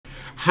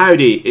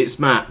Howdy, it's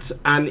Matt,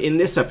 and in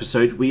this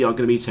episode we are going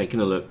to be taking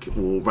a look,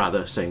 or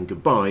rather saying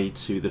goodbye,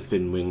 to the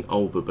Finnwing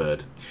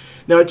Albabird.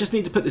 Now I just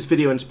need to put this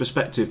video into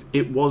perspective.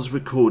 It was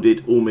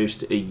recorded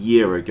almost a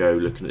year ago,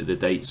 looking at the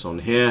dates on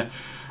here,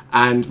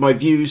 and my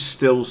views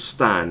still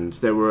stand.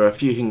 There were a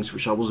few things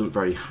which I wasn't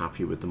very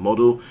happy with the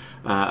model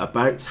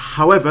about.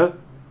 However,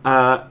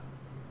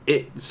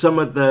 some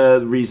of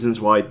the reasons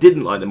why I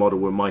didn't like the model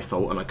were my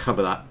fault, and I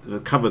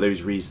cover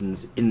those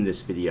reasons in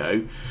this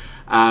video.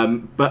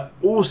 But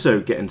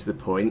also getting to the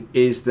point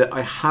is that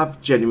I have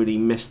genuinely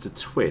missed a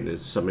twin,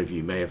 as some of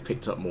you may have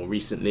picked up more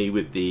recently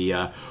with the,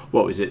 the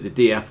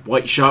DF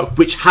White Shark,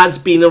 which has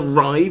been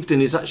arrived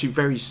and is actually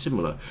very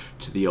similar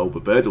to the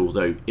Albabird,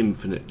 although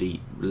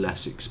infinitely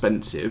less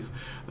expensive,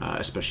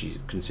 especially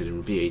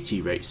considering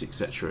VAT rates,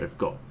 etc. have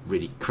got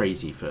really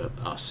crazy for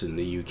us in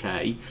the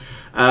UK.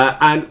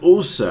 And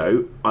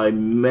also, I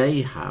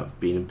may have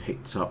been and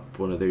picked up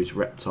one of those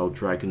Reptile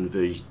Dragon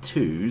version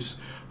 2s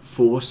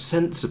for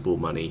sensible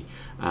money.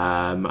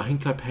 I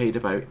think I paid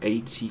about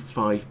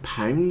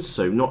 £85,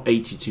 so not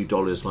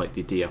 $82 like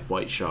the DF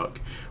White Shark,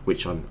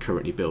 which I'm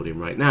currently building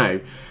right now.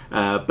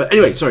 But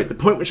anyway, sorry, the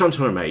point which I'm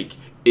trying to make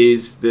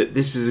is that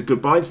this is a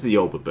goodbye to the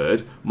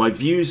Albabird. My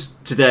views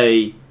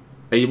today,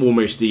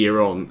 almost a year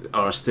on,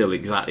 are still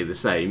exactly the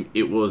same.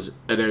 It was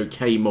an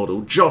okay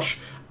model. Josh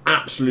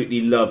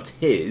absolutely loved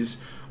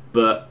his,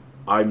 but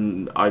I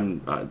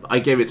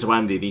gave it to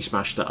Andy and he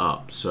smashed it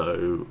up,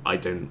 so I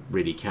don't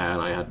really care,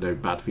 and I had no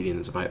bad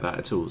feelings about that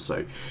at all,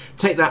 so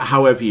take that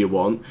however you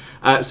want.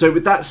 So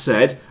with that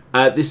said,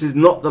 this is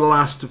not the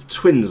last of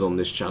twins on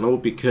this channel,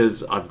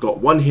 because I've got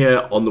one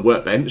here on the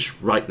workbench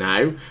right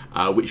now,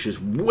 which is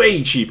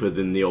way cheaper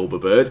than the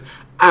Albabird,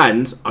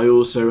 and I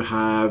also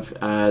have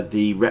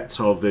the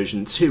Reptile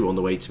version 2 on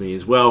the way to me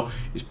as well.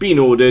 It's been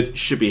ordered,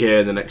 should be here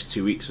in the next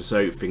 2 weeks or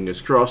so,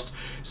 fingers crossed.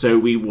 So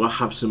we will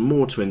have some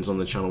more twins on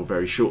the channel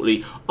very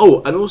shortly.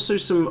 Oh, and also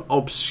some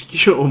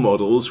obscure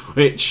models,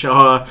 which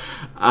are,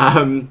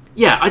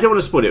 yeah, I don't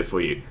want to spoil it for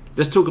you.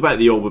 Let's talk about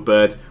the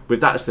Albabird. With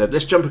that said,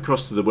 let's jump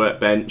across to the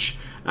workbench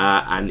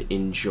and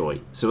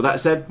enjoy. So with that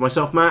said,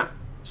 myself, Matt,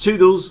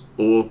 toodles,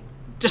 or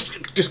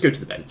just go to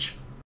the bench.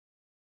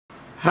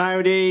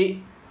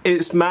 Howdy,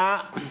 it's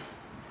Matt,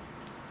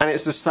 and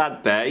it's a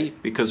sad day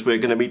because we're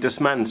going to be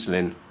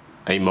dismantling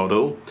a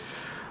model.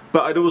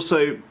 But I'd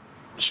also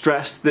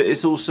stress that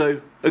it's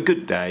also a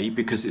good day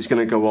because it's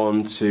going to go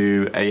on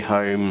to a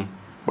home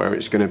where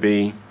it's going to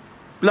be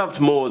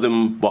loved more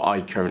than what I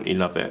currently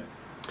love it.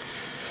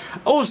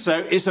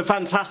 Also, it's a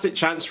fantastic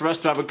chance for us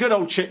to have a good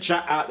old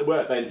chit-chat at the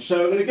workbench.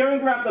 So I'm going to go and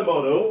grab the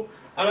model,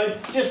 and I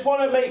just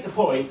want to make the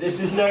point,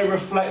 this is no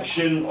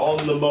reflection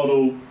on the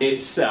model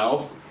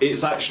itself,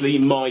 it's actually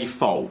my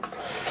fault.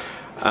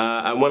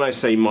 And when I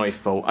say my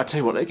fault, I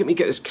tell you what, let me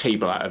get this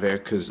cable out of here,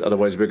 because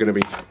otherwise we're going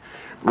to be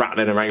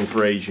rattling around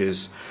for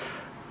ages.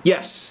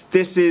 Yes,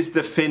 this is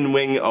the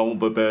Finnwing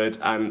Albabird,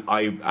 and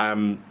I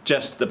am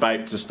just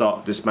about to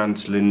start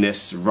dismantling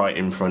this right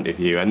in front of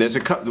you. And there's a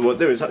couple. Well,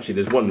 there's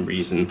one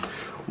reason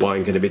why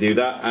I'm going to be doing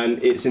that,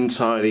 and it's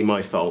entirely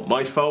my fault.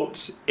 My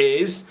fault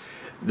is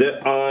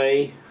that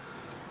I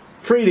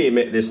freely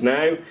admit this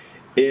now,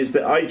 is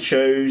that I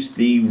chose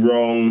the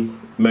wrong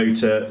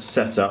motor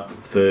setup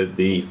for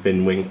the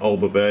Finnwing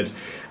Albabird,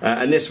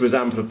 and this was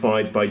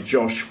amplified by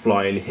Josh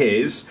flying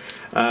his.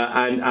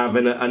 And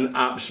having an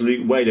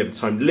absolute whale of a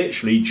time.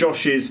 Literally,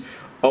 Josh's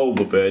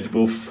Albabird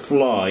will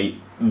fly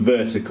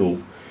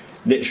vertical,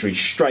 literally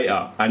straight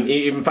up. And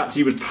in fact,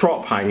 he was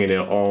prop hanging it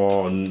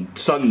on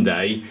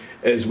Sunday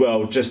as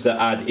well, just to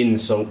add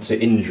insult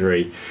to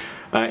injury.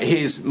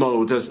 His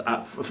model does,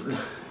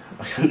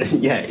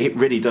 yeah, it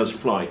really does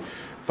fly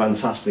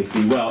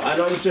fantastically well. And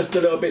I'm just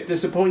a little bit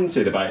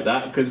disappointed about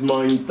that because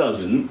mine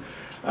doesn't.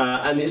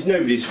 And it's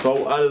nobody's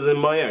fault other than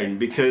my own,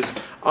 because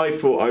I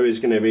thought I was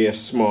going to be a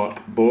smart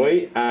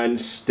boy and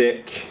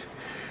stick,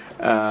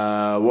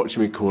 what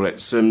should we call it,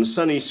 some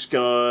Sunny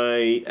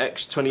Sky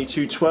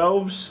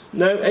X2212s,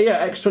 no,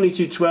 yeah,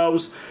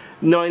 X2212s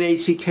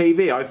 980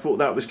 kV. I thought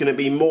that was going to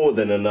be more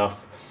than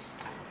enough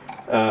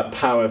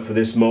power for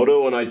this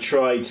model, and I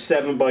tried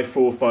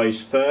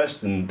 7x45s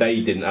first, and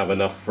they didn't have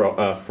enough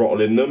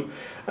throttle in them.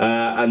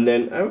 And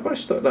then, how have I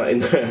stuck that in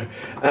there?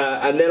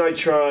 And then I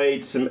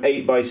tried some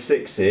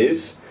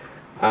 8x6s,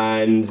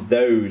 and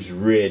those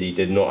really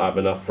did not have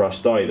enough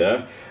thrust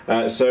either.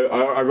 So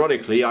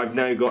ironically, I've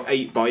now got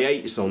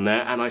 8x8s on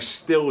there, and I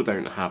still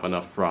don't have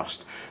enough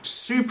thrust.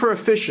 Super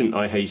efficient,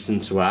 I hasten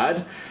to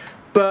add,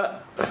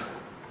 but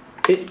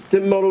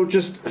the model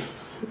just,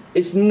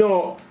 it's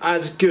not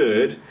as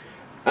good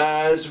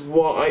as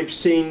what I've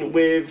seen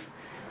with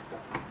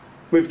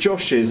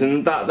Josh's,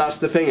 and that's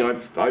the thing.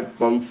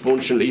 I've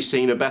unfortunately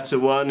seen a better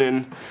one,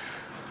 and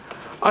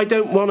I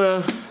don't want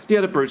to. The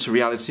other brutal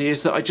reality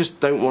is that I just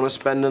don't want to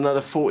spend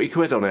another 40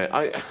 quid on it.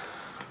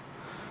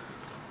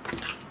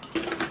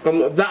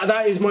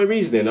 That is my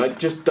reasoning. I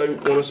just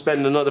don't want to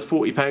spend another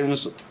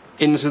 £40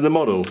 into the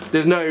model.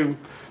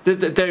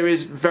 There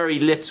is very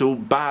little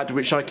bad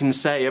which I can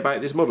say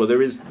about this model.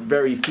 There is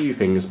very few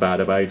things bad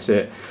about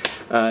it.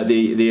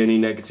 The only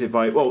negative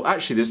well,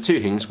 actually there's two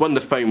things. One,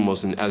 the foam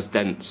wasn't as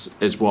dense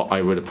as what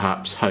I would have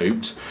perhaps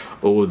hoped,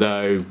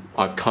 although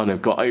I've kind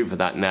of got over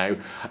that now.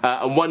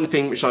 And one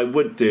thing which I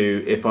would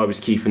do if I was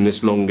keeping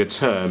this longer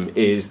term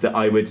is that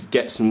I would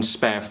get some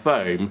spare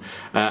foam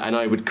and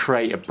I would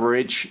create a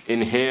bridge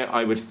in here.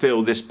 I would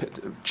fill this,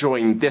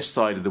 join this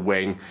side of the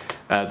wing,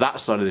 that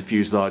side of the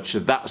fuselage to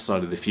that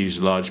side of the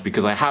fuselage,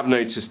 because I have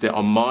noticed it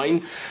on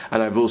mine,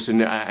 and I've also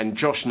and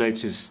Josh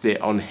noticed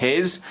it on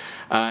his,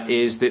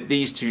 is that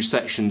these two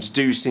sections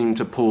do seem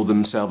to pull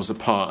themselves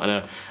apart,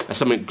 and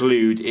something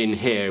glued in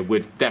here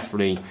would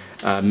definitely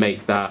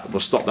make that, will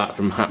stop that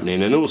from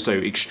happening, and also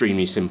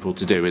extremely simple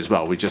to do as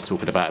well. We're just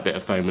talking about a bit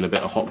of foam and a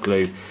bit of hot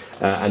glue,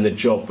 and the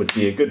job would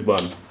be a good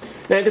one.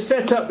 Now the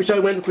setup which I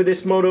went for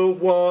this model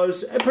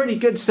was a pretty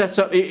good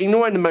setup,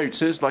 ignoring the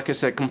motors, like I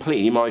said,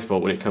 completely my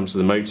fault when it comes to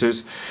the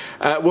motors,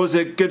 was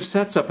a good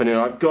setup in here.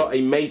 I've got a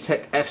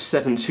Maytech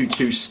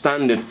F722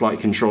 standard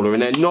flight controller,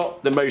 and they're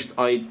not the most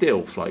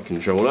ideal flight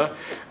controller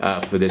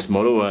for this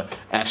model. A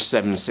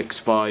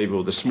F765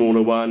 or the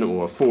smaller one,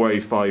 or a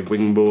 405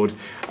 wingboard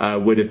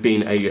would have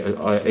been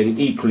an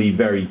equally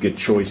very good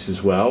choice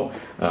as well.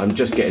 I'm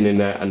just getting in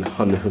there and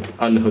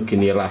unhooking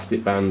the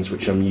elastic bands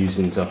which I'm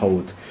using to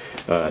hold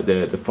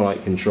the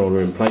flight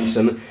controller in place,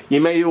 and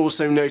you may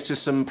also notice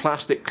some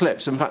plastic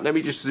clips. In fact, let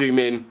me just zoom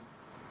in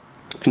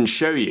and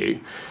show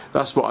you.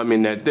 That's what I'm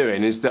in there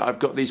doing, is that I've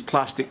got these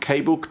plastic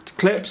cable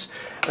clips.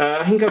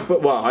 I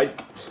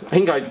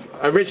think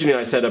originally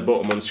I said I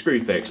bought them on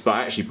Screwfix, but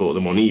I actually bought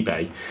them on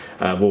eBay,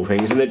 of all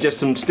things, and they're just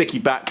some sticky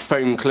back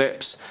foam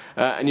clips,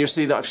 and you'll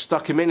see that I've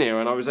stuck them in here,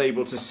 and I was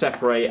able to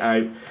separate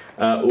out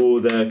all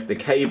the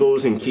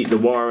cables and keep the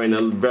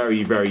wiring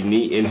very, very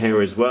neat in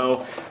here as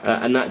well,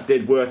 and that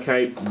did work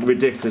out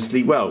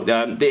ridiculously well.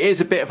 There is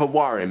a bit of a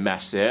wiring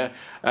mess here,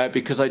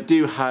 because I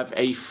do have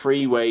a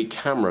three-way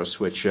camera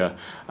switcher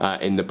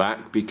in the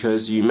back,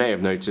 because you may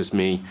have noticed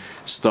me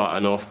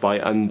starting off by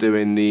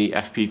undoing the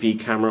FPV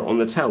camera on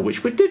the tail,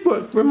 which did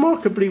work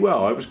remarkably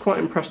well. I was quite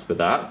impressed with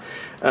that.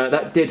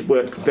 That did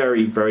work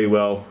very, very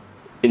well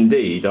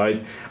indeed.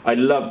 I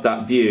loved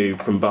that view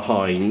from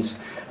behind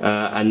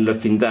and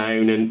looking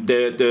down, and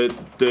the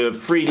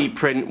 3D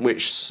print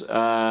which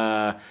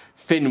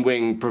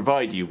Finnwing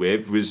provide you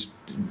with was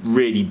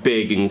really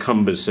big and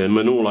cumbersome,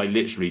 and all I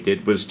literally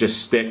did was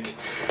just stick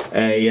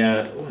a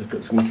oh, I've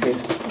got some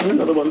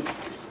another one.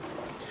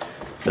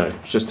 No,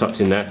 it's just tucked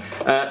in there.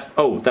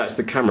 Oh, that's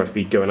the camera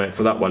feed going out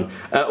for that one.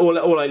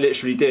 All I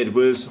literally did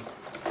was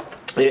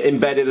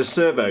embedded a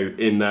servo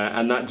in there,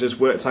 and that just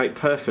worked out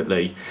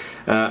perfectly.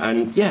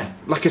 And yeah,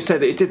 like I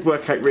said, it did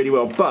work out really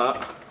well,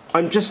 but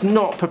I'm just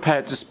not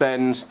prepared to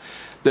spend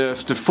the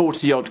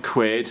 40 odd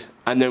quid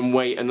and then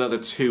wait another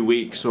 2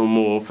 weeks or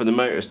more for the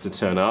motors to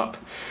turn up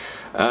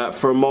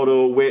for a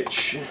model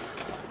which,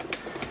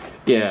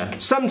 yeah,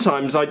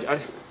 sometimes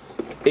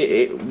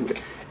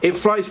it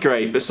flies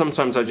great, but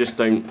sometimes I just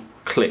don't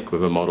click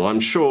with a model. I'm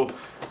sure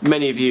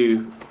many of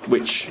you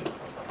which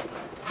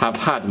have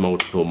had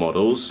multiple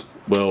models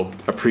will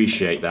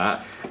appreciate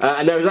that.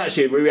 And there was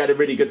actually, we had a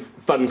really good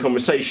fun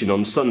conversation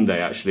on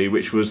Sunday actually,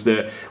 which was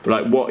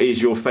like, what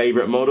is your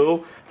favourite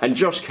model? And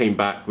Josh came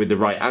back with the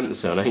right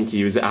answer, and I think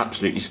he was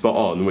absolutely spot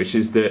on, which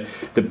is that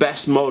the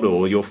best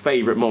model, your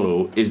favourite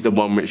model, is the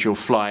one which you're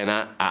flying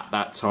at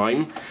that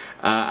time.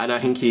 And I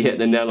think he hit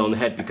the nail on the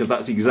head, because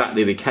that's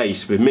exactly the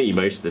case with me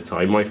most of the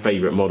time. My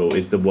favourite model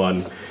is the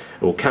one,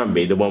 or can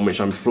be, the one which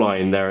I'm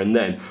flying there and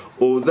then.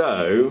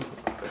 Although,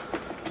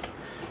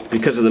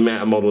 because of the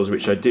amount of models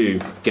which I do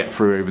get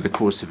through over the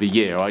course of a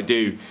year, I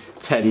do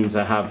tend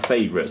to have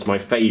favourites. My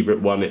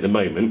favourite one at the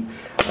moment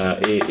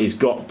is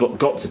got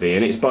to be,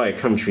 and it's by a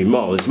country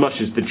mile. As much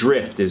as the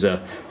Drift is a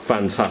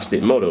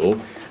fantastic model,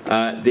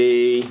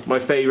 my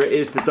favourite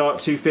is the Dart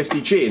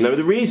 250G. Now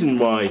the reason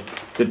why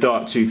the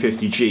Dart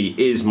 250G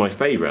is my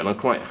favourite, and I'm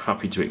quite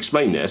happy to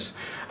explain this,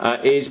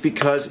 is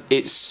because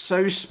it's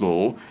so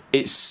small,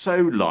 it's so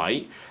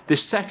light. The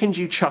second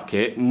you chuck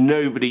it,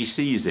 nobody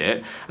sees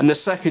it, and the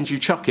second you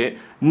chuck it,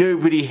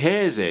 nobody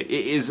hears it.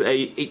 It is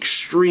a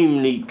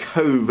extremely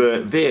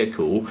covert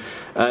vehicle,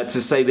 to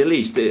say the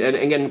least. And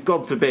again,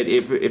 God forbid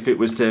if it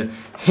was to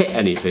hit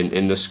anything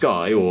in the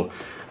sky or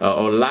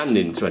land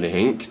into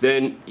anything,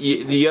 then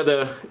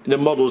the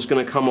model's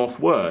going to come off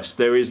worse.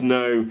 There is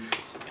no,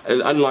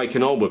 unlike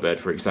an Albabird,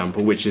 for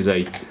example, which is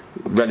a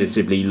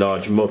relatively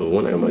large model.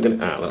 What am I going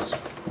to? That's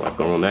what I've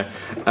gone on there.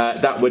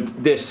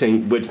 This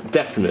thing would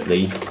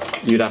definitely,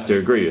 you'd have to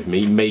agree with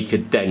me, make a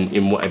dent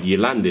in whatever you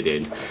landed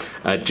in,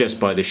 just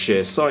by the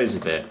sheer size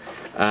of it,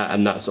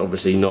 and that's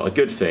obviously not a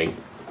good thing.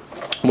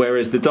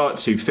 Whereas the Dart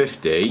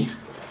 250,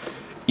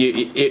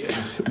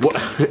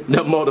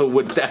 the model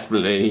would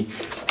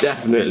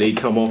definitely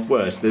come off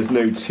worse. There's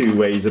no two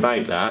ways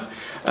about that,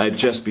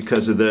 just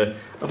because of the.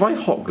 Have I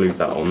hot glued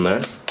that on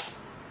there?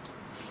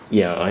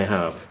 Yeah, I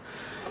have.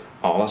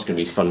 Oh, that's going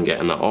to be fun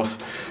getting that off.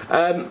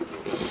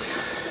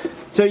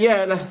 So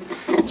yeah,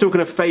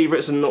 Talking of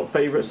favourites and not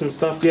favourites and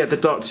stuff, yeah, the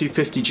Dark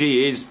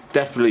 250G is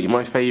definitely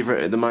my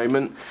favourite at the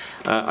moment.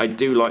 I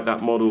do like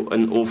that model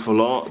an awful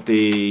lot.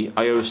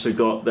 I also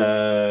got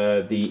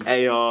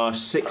the AR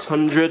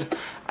 600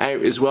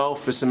 out as well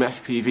for some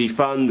FPV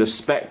fun. The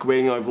Spec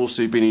Wing I've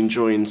also been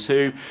enjoying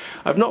too.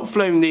 I've not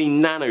flown the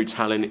Nano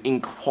Talon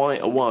in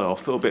quite a while. I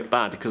feel a bit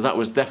bad because that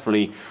was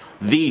definitely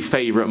the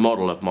favourite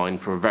model of mine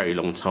for a very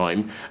long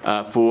time,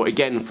 for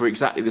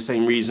exactly the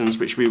same reasons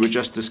which we were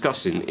just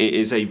discussing. It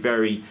is a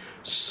very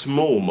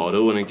small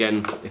model, and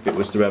again, if it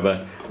was to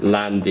ever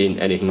land in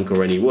anything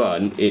or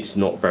anyone, it's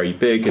not very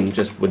big and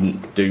just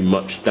wouldn't do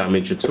much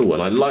damage at all,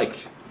 and I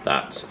like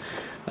that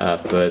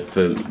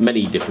for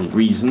many different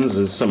reasons,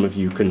 as some of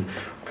you can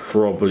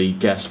probably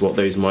guess what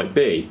those might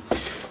be.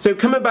 So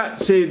coming back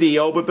to the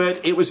Albabird,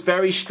 it was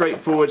very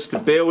straightforward to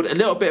build. A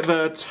little bit of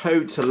a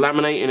toe to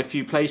laminate in a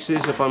few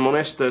places, if I'm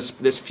honest.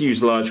 This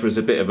fuselage was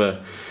a bit of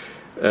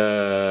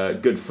a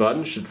good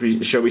fun,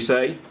 shall we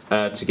say,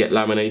 to get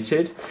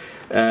laminated.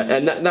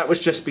 And that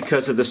was just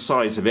because of the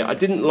size of it. I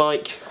didn't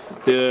like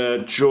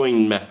the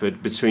join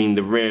method between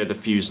the rear of the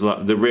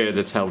fuselage, the rear of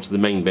the tail to the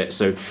main bit.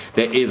 So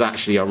there is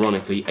actually,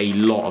 ironically, a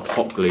lot of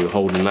hot glue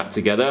holding that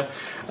together.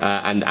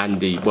 And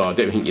Andy, well, I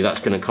don't think that's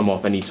going to come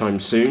off anytime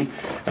soon.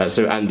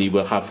 So Andy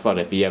will have fun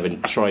if he ever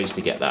tries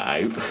to get that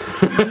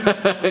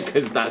out,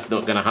 because that's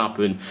not going to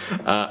happen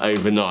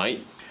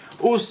overnight.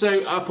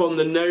 Also, up on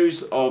the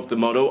nose of the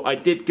model, I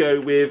did go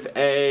with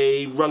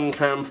a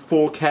Runcam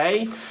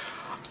 4K.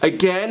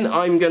 Again,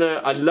 I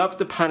love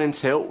the pan and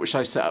tilt, which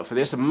I set up for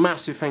this. A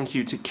massive thank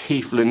you to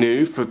Keith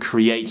Lanou for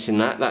creating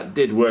that. That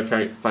did work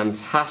out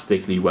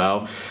fantastically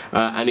well,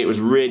 and it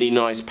was really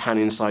nice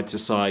panning side to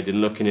side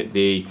and looking at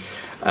the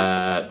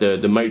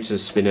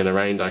motors spinning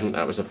around. I think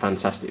that was a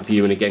fantastic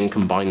view, and again,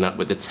 combine that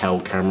with the tail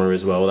camera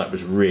as well. That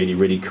was really,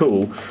 really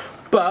cool.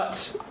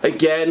 But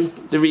again,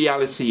 the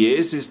reality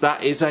is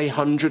that is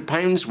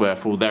 £100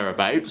 worth or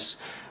thereabouts.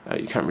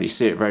 You can't really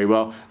see it very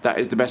well. That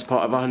is the best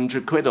part of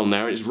 £100 on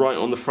there. It's right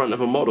on the front of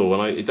a model,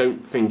 and I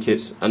don't think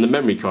it's. And the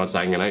memory card's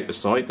hanging out the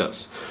side.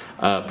 That's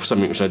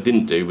something which I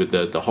didn't do with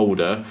the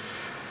holder.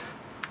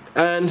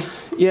 And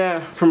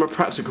yeah, from a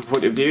practical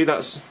point of view,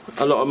 that's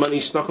a lot of money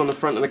stuck on the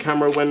front of the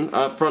camera when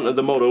front of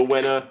the model,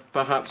 when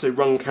perhaps a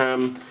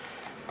Runcam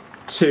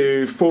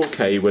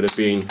 4K would have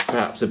been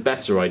perhaps a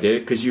better idea,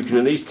 because you can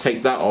at least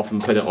take that off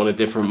and put it on a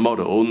different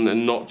model,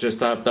 and not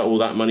just have all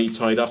that money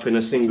tied up in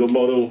a single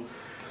model,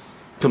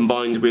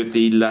 combined with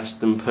the less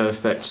than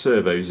perfect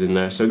servos in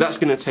there. So that's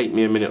going to take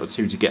me a minute or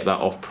two to get that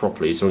off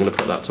properly, so I'm going to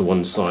put that to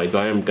one side. But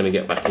I am going to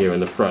get back here in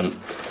the front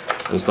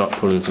and start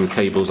pulling some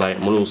cables out,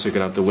 and we're also going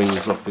to have the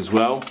wings off as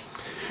well.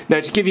 Now,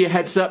 to give you a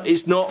heads up,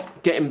 it's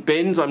not getting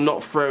binned. I'm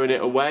not throwing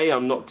it away.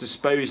 I'm not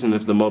disposing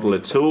of the model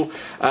at all.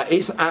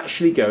 It's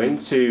actually going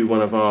to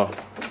one of our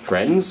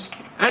friends,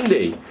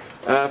 Andy,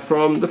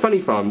 from the Funny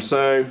Farm.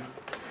 So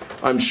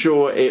I'm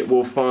sure it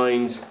will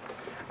find,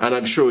 and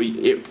I'm sure A,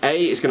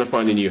 it's going to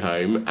find a new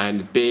home,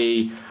 and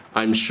B,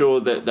 I'm sure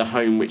that the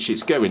home which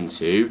it's going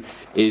to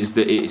is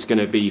that it's going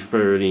to be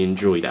thoroughly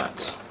enjoyed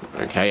at.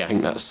 Okay, I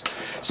think that's.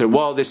 So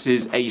while this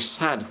is a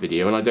sad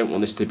video, and I don't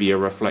want this to be a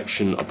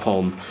reflection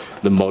upon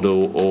the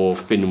model or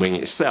Finnwing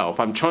itself,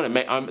 I'm trying to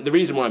make. The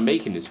reason why I'm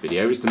making this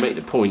video is to make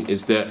the point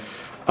is that,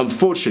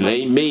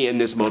 unfortunately, me and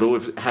this model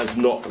has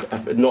not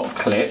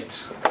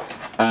clicked,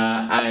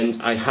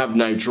 and I have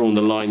now drawn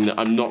the line that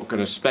I'm not going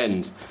to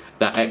spend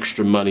that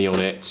extra money on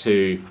it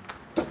to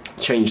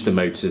change the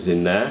motors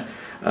in there.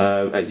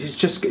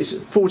 It's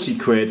 40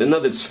 quid,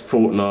 another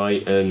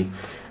fortnight, and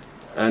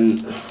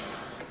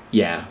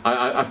yeah,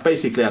 I've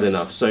basically had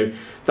enough. So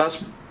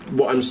that's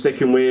what I'm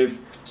sticking with.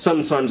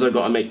 Sometimes I've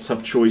got to make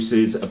tough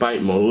choices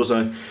about models.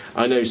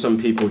 I know some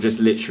people just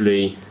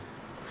literally,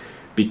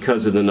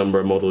 because of the number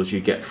of models you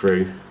get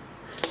through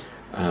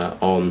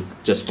on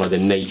just by the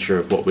nature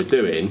of what we're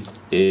doing,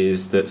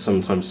 is that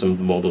sometimes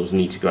some models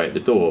need to go out the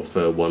door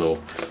for one or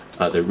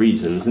other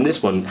reasons, and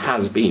this one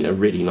has been a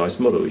really nice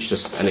model. It's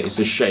just, and it's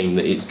a shame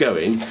that it's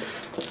going,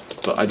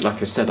 but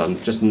like I said, I'm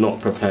just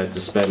not prepared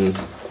to spend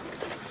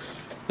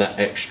that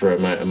extra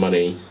amount of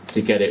money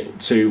to get it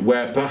to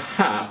where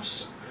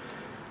perhaps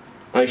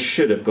I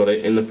should have got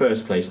it in the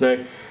first place. Now,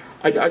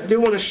 I do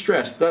want to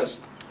stress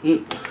that's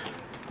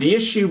the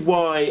issue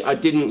why I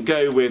didn't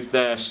go with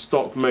their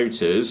stock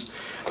motors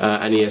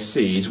and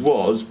ESCs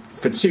was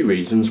for two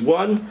reasons.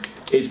 One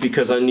is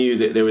because I knew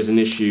that there was an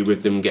issue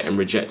with them getting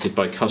rejected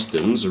by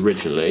customs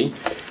originally,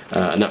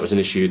 and that was an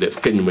issue that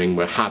Finnwing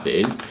were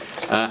having.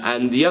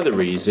 And the other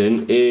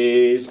reason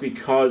is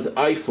because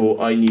I thought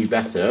I knew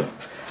better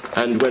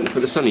and went for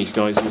the Sunny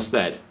Skies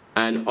instead.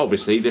 And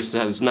obviously this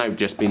has now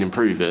just been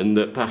proven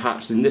that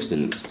perhaps in this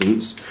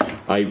instance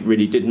I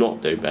really did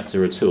not do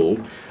better at all,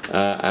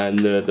 and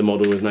the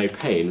model is now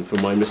paying for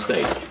my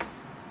mistake.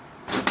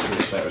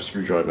 That was a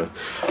screwdriver.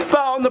 But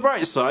on the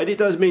bright side, it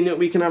does mean that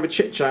we can have a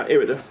chit chat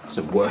here at the. That's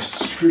a worse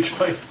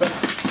screwdriver.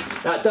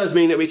 That does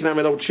mean that we can have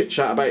an old chit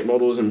chat about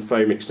models and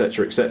foam,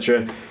 etc.,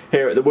 etc.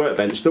 here at the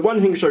workbench. The one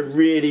thing which I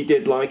really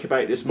did like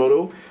about this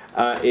model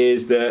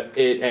is that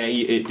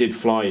it did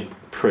fly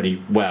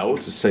pretty well,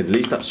 to say the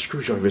least. That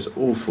screwdriver is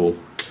awful.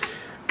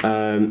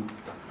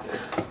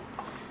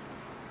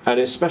 And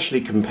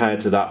especially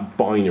compared to that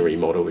binary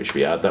model which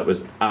we had, that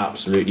was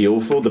absolutely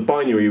awful. The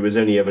binary was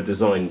only ever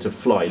designed to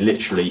fly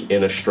literally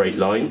in a straight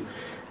line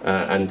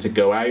and to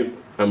go out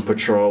and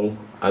patrol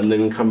and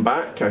then come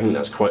back. I think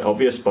that's quite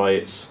obvious by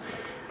its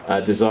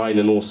design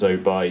and also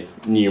by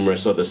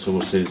numerous other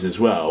sources as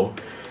well.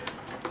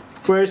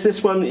 Whereas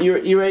this one,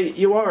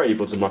 you are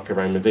able to muck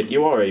around with it,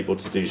 you are able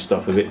to do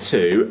stuff with it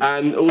too,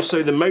 and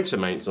also the motor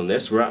mounts on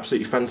this were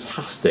absolutely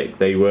fantastic.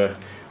 They were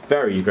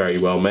very, very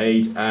well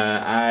made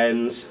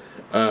and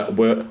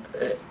were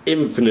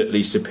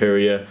infinitely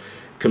superior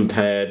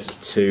compared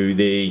to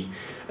the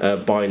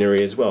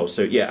binary as well.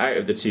 So yeah, out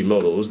of the two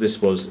models,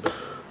 this was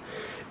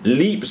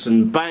leaps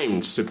and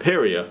bounds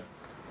superior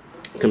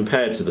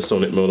compared to the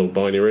Sonic model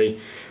binary.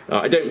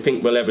 I don't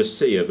think we'll ever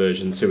see a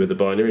version 2 of the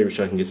binary, which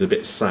I think is a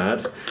bit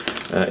sad.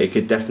 It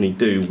could definitely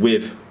do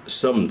with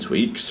some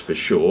tweaks for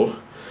sure.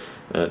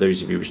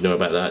 Those of you which know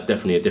about that,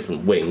 definitely a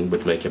different wing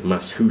would make a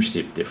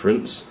massive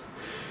difference.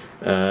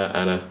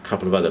 And a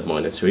couple of other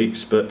minor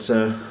tweaks, but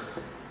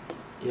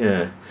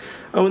yeah.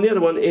 Oh, and the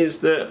other one is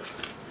that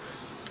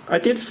I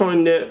did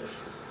find it.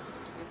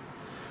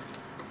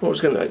 What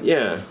was going to?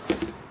 Yeah.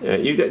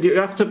 You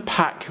have to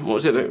pack. What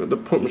was it? The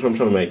point which I'm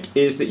trying to make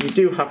is that you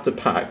do have to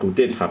pack, or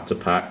did have to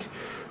pack,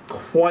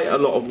 quite a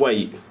lot of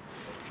weight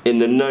in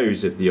the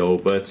nose of the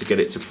Albird to get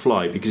it to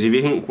fly. Because if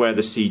you think where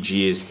the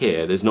CG is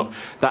here, there's not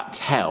that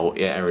tail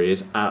area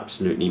is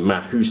absolutely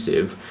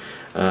massive.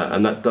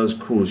 And that does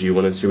cause you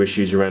one or two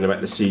issues around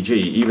about the CG.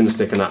 Even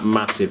sticking that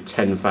massive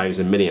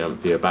 10,000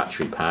 milliampere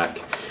battery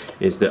pack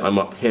is that I'm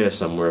up here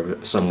somewhere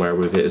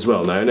with it as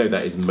well. Now I know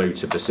that is motor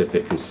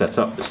specific and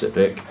setup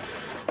specific,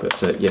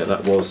 but yeah,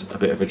 that was a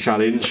bit of a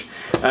challenge.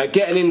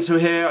 Getting into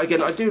here,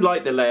 again, I do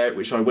like the layout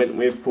which I went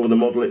with for the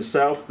model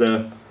itself.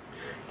 The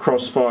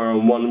crossfire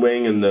on one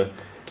wing and the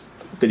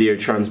video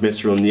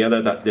transmitter on the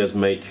other. That does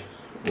make,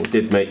 or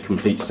did make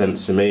complete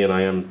sense to me, and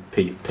I am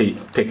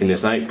picking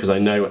this out because I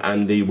know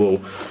Andy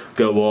will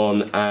go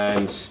on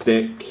and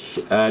stick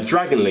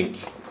Dragon Link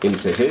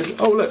into his.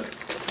 Oh look,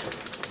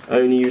 I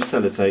only use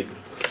sellotape.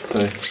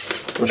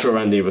 So I'm sure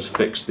Andy will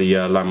fix the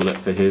laminate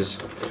for his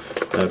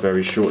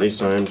very shortly,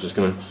 so I'm just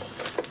going to...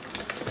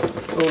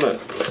 Oh look,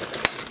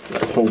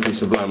 that whole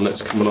piece of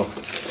laminate's coming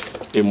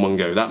off in one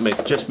go.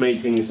 That just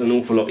made things an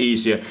awful lot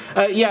easier.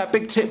 Yeah,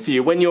 big tip for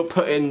you, when you're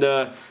putting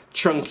the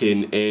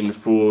trunking in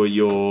for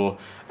your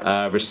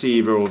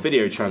receiver or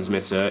video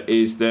transmitter,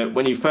 is that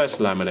when you first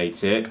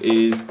laminate it,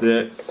 is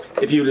that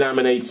if you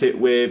laminate it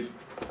with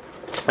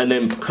and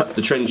then cut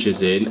the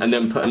trenches in and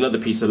then put another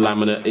piece of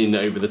laminate in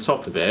over the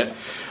top of it,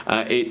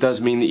 it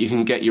does mean that you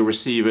can get your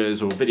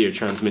receivers or video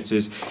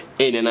transmitters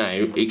in and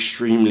out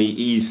extremely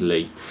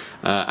easily.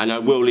 And I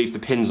will leave the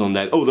pins on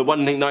there. Oh, the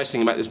one nice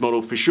thing about this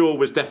model for sure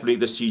was definitely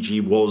the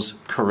CG was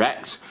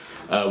correct.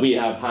 We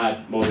have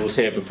had models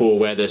here before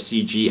where the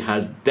CG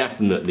has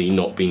definitely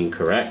not been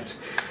correct,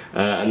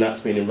 and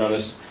that's been run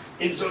us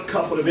into a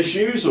couple of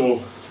issues,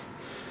 or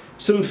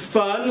some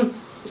fun,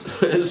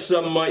 as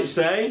some might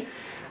say.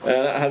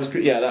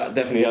 That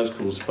definitely has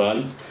caused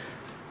fun.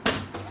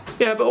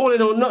 Yeah, but all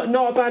in all,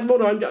 not a bad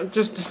model. I'm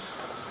just,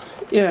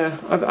 yeah,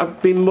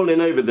 I've been mulling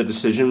over the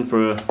decision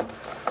for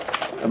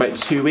about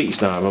 2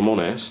 weeks now, if I'm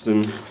honest,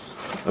 and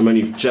I'm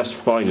only just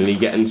finally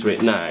getting to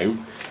it now.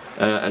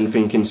 And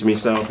thinking to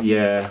myself,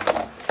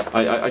 yeah,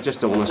 I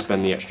just don't want to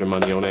spend the extra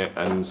money on it,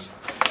 and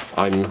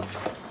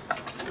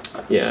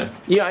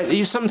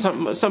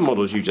some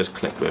models you just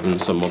click with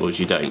and some models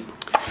you don't.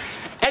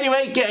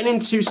 Anyway, getting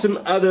into some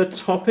other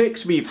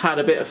topics, we've had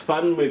a bit of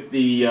fun with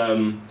the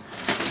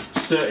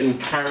certain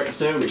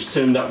character which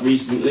turned up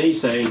recently,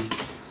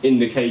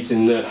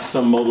 indicating that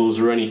some models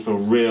are only for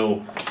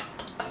real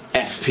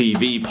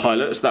FPV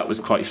pilots. That was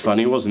quite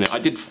funny, wasn't it? I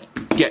did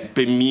get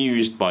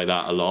bemused by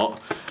that a lot.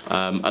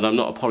 And I'm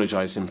not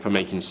apologising for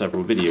making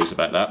several videos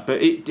about that,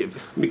 but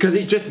because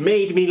it just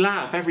made me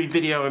laugh. Every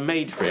video I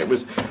made for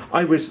it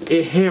I was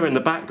here in the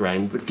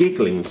background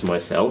giggling to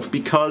myself,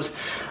 because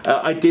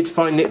I did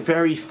find it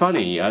very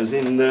funny, as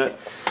in that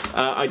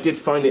I did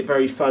find it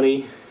very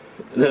funny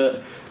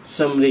that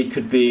somebody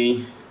could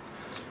be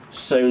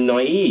so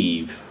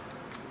naive,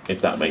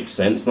 if that makes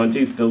sense. And I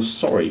do feel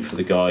sorry for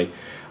the guy,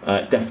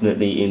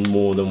 definitely in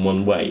more than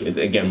one way.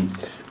 Again,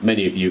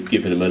 many of you have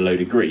given him a load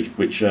of grief,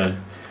 which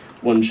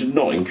one should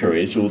not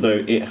encourage,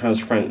 although it has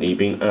frankly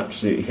been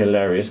absolutely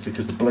hilarious,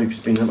 because the bloke has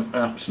been an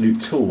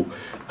absolute tool,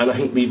 and I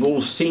think we've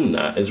all seen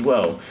that as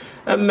well.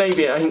 And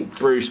maybe I think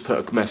Bruce put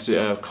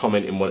a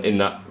comment in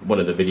one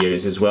of the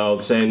videos as well,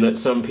 saying that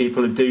some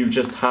people do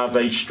just have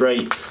a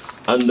straight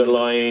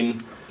underlying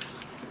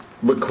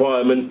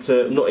requirement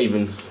to, not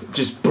even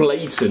just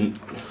blatant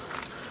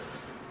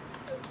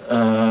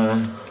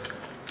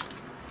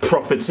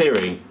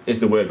profiteering is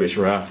the word which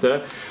we're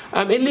after.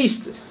 At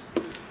least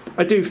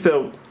I do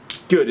feel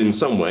good in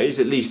some ways.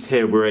 At least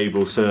here we're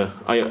able to,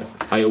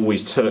 I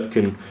always took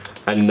and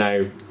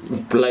now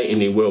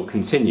blatantly will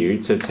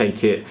continue to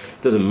take it.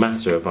 It doesn't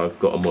matter if I've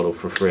got a model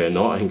for free or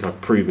not. I think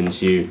I've proven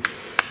to you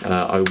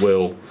I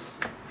will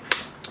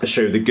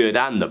show the good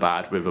and the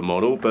bad with a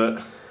model,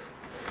 but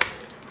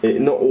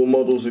not all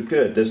models are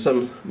good. There's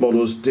some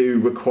models do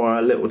require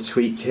a little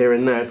tweak here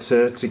and there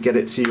to get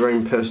it to your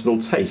own personal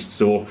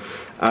tastes, or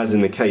as in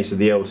the case of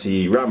the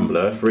LTE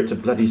Rambler, for it to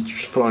bloody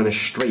fly in a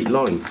straight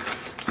line,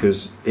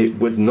 because it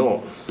would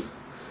not.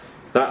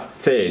 That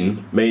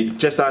fin made,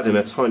 just adding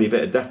a tiny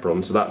bit of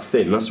Depron to that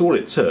fin, that's all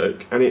it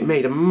took, and it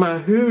made a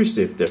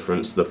massive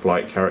difference to the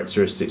flight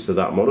characteristics of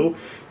that model.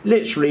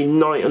 Literally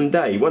night and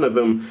day. One of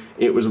them,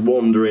 it was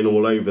wandering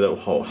all over the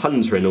whole,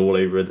 hunting all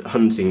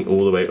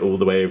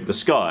the way over the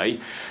sky,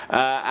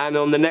 and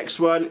on the next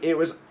one it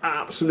was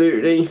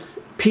absolutely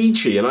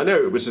peachy. And I know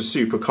it was a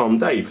super calm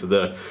day for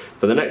the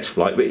next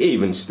flight, but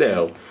even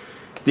still,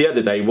 the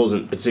other day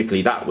wasn't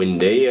particularly that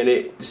windy, and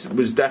it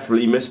was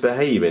definitely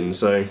misbehaving.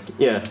 So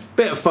yeah,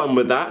 bit of fun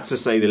with that, to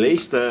say the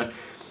least.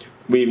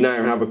 We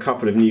now have a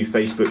couple of new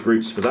Facebook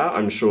groups for that.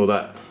 I'm sure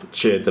that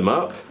cheered them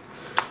up.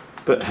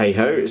 But hey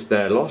ho, it's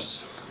their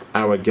loss,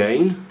 our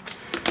gain,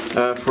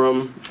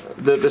 from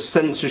the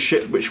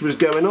censorship which was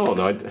going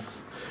on.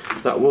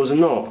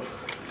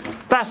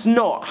 That's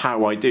not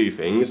how I do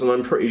things, and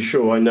I'm pretty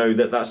sure I know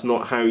that that's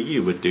not how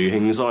you would do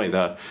things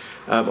either.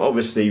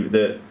 Obviously,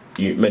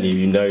 many of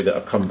you know that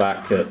I've come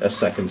back a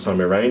second time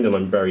around, and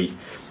I'm very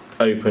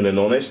open and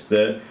honest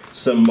that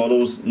some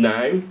models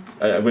now,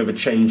 with a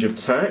change of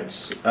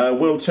tact,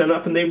 will turn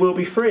up and they will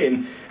be free.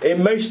 And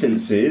in most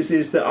instances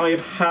is that I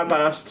have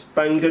asked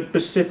Banggood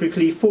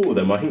specifically for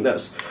them. I think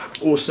that's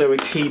also a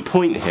key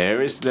point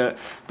here, is that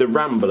the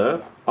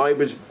Rambler, I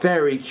was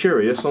very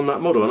curious on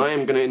that model, and I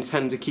am going to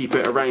intend to keep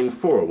it around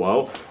for a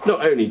while,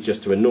 not only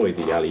just to annoy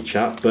the alley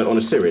chap, but on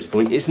a serious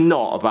point, it's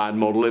not a bad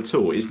model at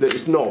all.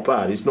 It's not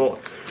bad. It's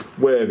not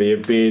worthy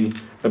of being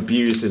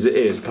abused as it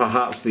is.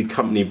 Perhaps the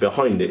company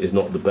behind it is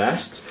not the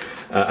best,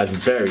 as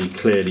very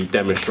clearly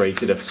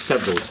demonstrated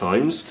several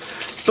times,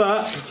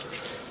 but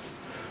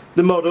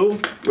the model,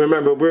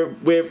 remember,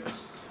 we're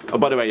oh,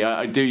 by the way,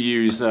 I do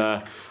use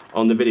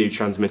on the video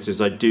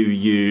transmitters, I do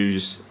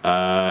use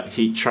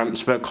heat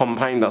transfer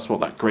compound. That's what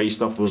that grey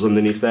stuff was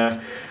underneath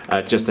there,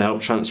 just to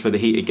help transfer the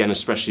heat, again,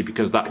 especially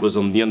because that was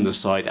on the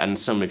underside, and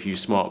some of you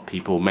smart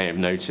people may have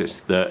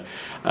noticed that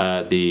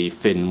the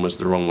fin was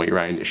the wrong way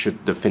around.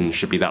 The fin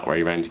should be that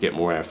way around to get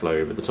more airflow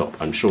over the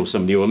top. I'm sure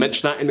somebody will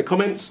mention that in the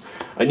comments.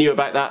 I knew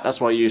about that. That's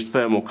why I used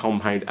thermal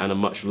compound and a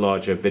much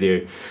larger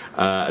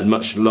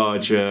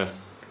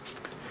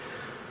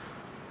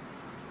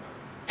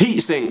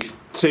heatsink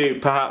to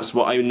perhaps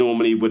what I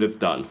normally would have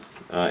done,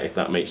 if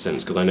that makes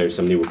sense, because I know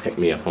somebody will pick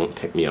me up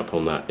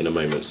on that in a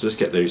moment. So let's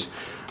get those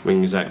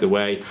wings out the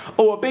way.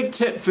 Oh, a big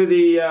tip for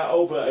the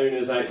Albert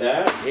owners out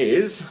there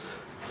is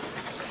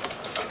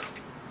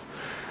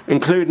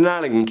include an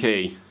Allen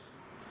key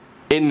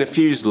in the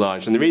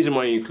fuselage. And the reason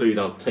why you include,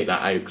 I'll take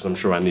that out because I'm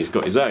sure Andy's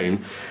got his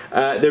own,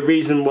 the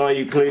reason why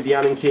you include the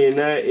Allen key in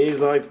there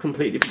is I've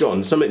completely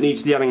forgotten. Something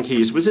needs the Allen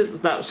keys. Was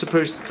it that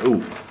supposed to,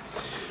 oh,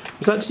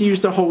 was that to use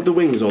to hold the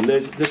wings on?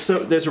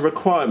 There's a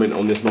requirement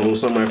on this model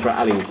somewhere for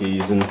Allen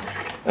keys, and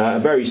a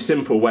very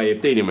simple way of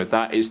dealing with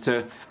that is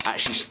to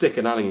actually stick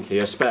an Allen key,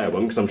 a spare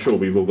one, because I'm sure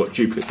we've all got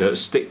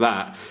duplicates, stick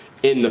that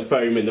in the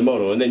foam in the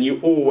model, and then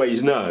you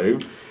always know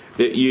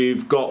that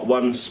you've got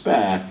one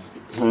spare.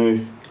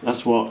 So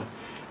that's what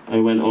I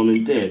went on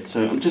and did.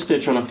 So I'm just here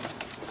trying to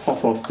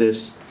pop off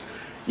this.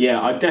 Yeah,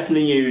 I've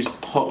definitely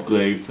used hot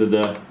glue for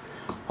the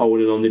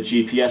holding on the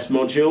GPS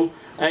module.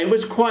 It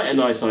was quite a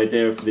nice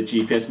idea for the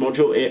GPS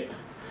module.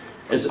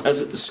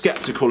 As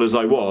sceptical as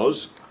I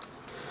was,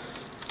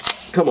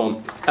 come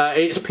on,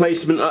 its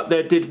placement up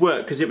there did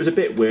work, because it was a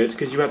bit weird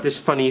because you had this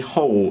funny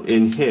hole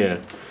in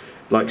here,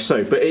 like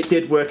so. But it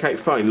did work out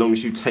fine, as long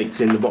as you taped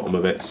in the bottom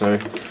of it. So,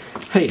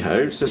 hey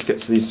ho, so let's get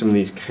some of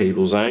these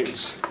cables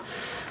out.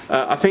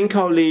 I think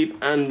I'll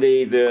leave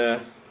Andy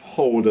the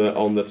holder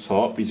on the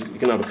top. He's going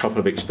to have a couple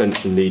of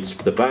extension leads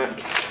for the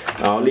back.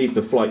 I'll leave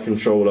the flight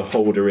controller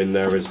holder in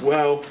there as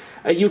well.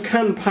 You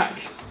can pack,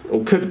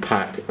 or could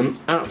pack, an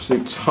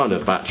absolute ton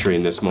of battery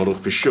in this model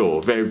for sure.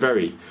 Very,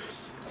 very,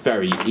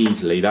 very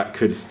easily. That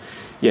could,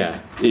 yeah,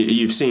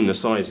 you've seen the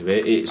size of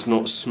it. It's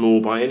not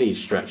small by any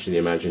stretch of the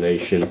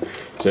imagination.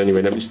 So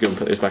anyway, let me just go and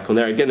put this back on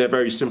there. Again, a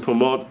very simple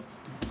mod.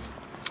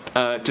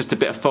 Just a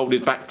bit of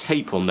folded back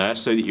tape on there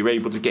so that you're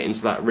able to get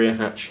into that rear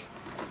hatch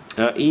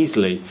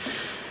easily.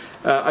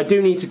 I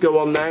do need to go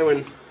on now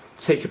and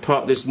take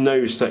apart this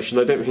nose section.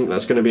 I don't think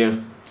that's going to be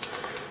a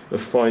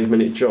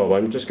 5-minute job.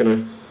 I'm just going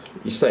to,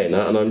 you're saying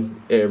that, and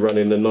I'm here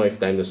running the knife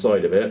down the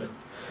side of it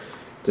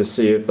to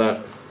see if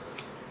that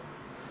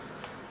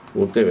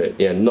will do it.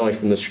 Yeah,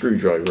 knife and the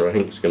screwdriver I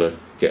think is going to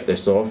get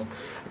this off.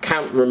 I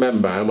can't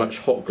remember how much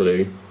hot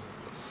glue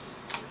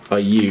I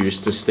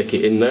used to stick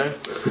it in there.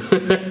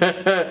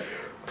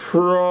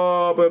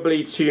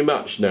 Probably too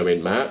much,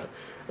 knowing Matt.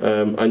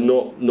 I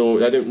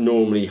don't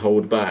normally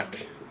hold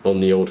back on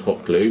the old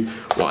hot glue.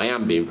 What I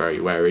am being very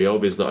wary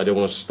of is that I don't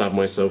want to stab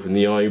myself in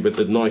the eye with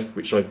the knife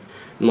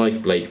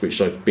blade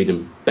which I've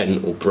been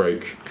bent or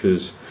broke,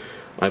 because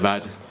I've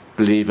had,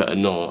 believe it or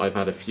not, I've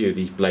had a few of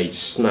these blades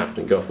snap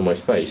and go up on my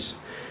face,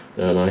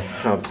 and I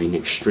have been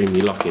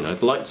extremely lucky, and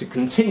I'd like to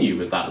continue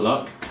with that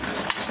luck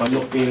by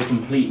not being a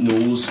complete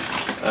nose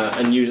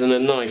and using a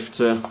knife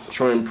to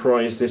try and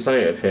prise this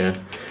out of here.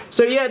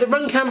 So yeah, the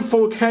Runcam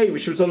 4K,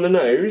 which was on the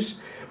nose,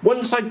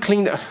 once I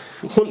cleaned up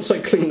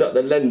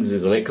the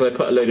lenses on it, because I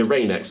put a load of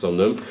Rain-X on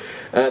them,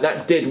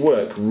 that did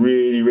work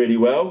really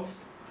well.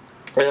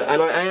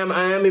 And I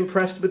am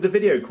impressed with the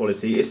video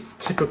quality. It's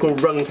typical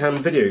Runcam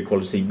video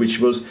quality, which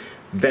was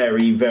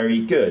very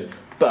good.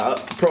 But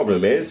the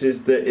problem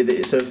is that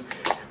it's a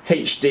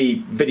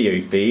HD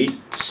video feed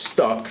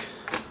stuck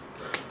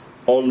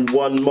on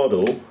one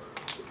model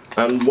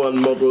and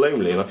one model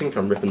only. And I think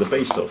I'm ripping the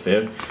base off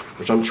here,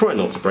 which I'm trying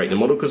not to break the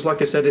model, because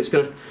like I said, it's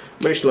going to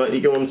most likely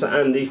go on to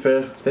Andy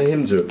for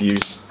him to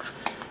abuse.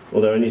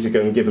 Although I need to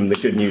go and give him the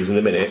good news in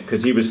a minute,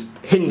 because he was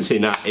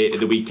hinting at it at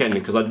the weekend,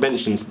 because I'd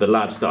mentioned to the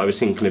lads that I was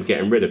thinking of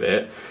getting rid of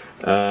it,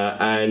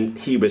 and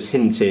he was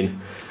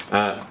hinting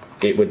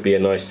it would be a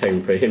nice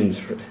home for him,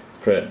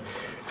 for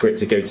it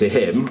to go to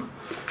him,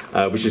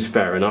 which is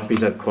fair enough.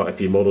 He's had quite a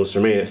few models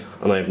from me,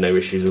 and I have no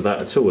issues with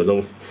that at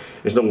all.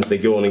 As long as they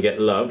go on and get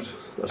loved,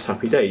 that's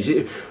happy days.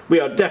 We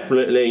are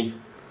definitely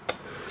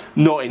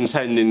not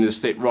intending to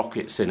stick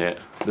rockets in it.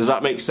 Does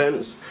that make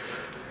sense?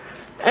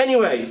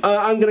 Anyway,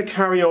 I'm going to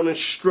carry on and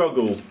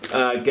struggle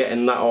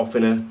getting that off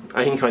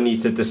I think I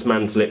need to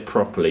dismantle it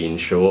properly, in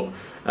short,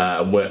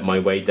 and work my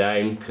way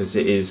down, because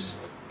it is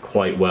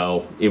quite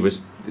well.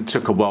 It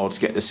took a while to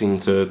get this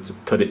thing to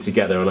put it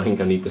together, and I think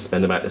I need to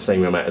spend about the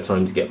same amount of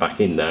time to get back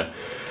in there.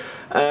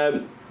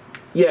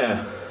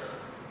 Yeah,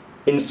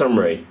 in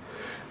summary,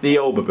 the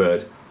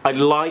Albabird. I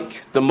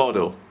like the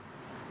model.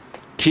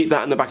 Keep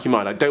that in the back of your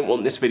mind. I don't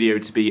want this video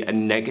to be a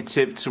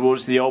negative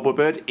towards the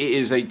Albabird. It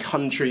is a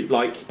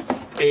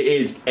it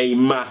is a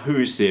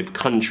massive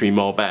country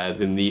mile better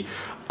than the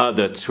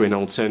other twin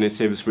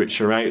alternatives which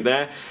are out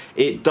there.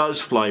 It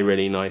does fly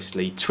really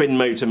nicely. Twin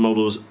motor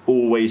models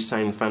always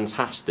sound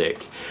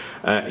fantastic.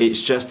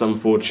 It's just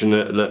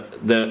unfortunate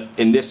that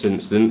in this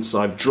instance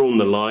I've drawn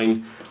the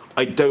line.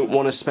 I don't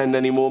want to spend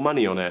any more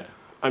money on it.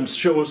 I'm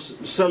sure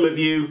some of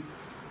you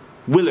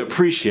will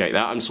appreciate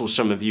that. I'm sure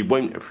some of you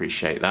won't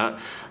appreciate that,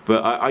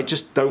 but I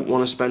just don't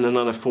want to spend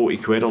another 40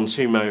 quid on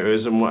two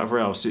motors and whatever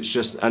else. It's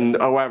just, and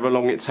however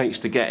long it takes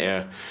to get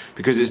here,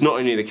 because it's not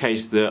only the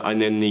case that I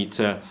then need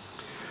to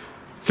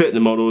fit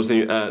the models, then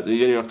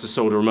you have to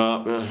solder them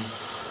up,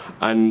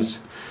 and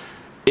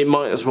it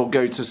might as well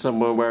go to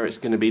somewhere where it's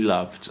going to be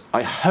loved.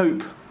 I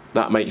hope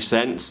that makes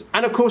sense.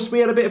 And of course we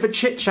had a bit of a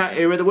chit chat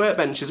here at the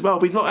workbench as well.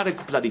 We've not had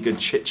a bloody good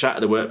chit chat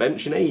at the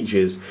workbench in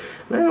ages.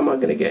 How am I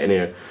going to get in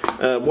here?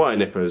 Wire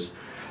nippers.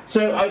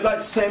 So I'd like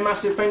to say a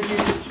massive thank you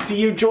for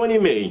you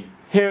joining me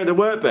here at the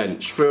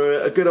workbench for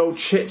a good old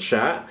chit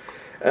chat.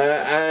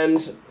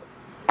 And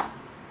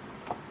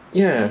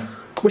yeah,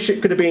 wish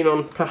it could have been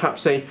on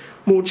perhaps a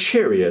more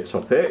cheerier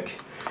topic,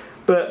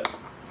 but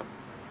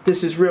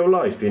this is real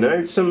life, you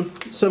know. Some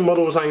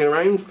models hang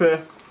around for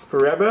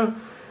forever,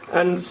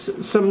 and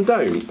some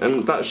don't,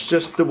 and that's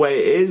just the way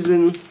it is,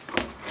 and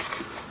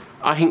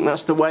I think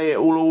that's the way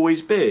it will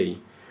always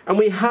be. And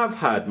we have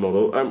had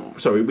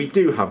we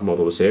do have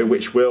models here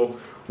which will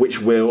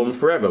and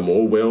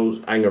forevermore will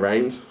hang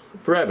around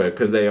forever,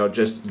 because they are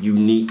just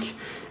unique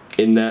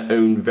in their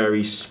own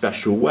very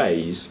special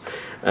ways.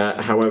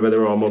 However,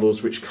 there are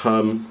models which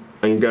come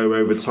and go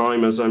over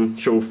time, as I'm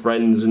sure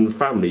friends and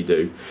family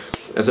do.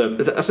 As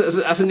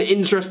an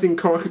interesting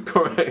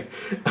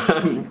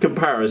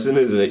comparison,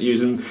 isn't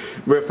it?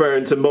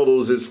 Referring to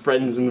models as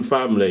friends and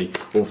family,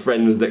 or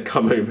friends that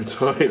come over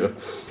time.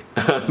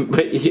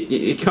 But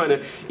you kind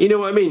of, you know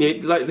what I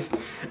mean? Like,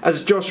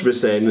 as Josh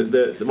was saying,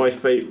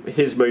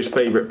 his most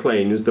favourite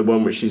plane is the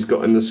one which he's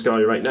got in the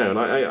sky right now, and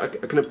I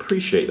can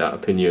appreciate that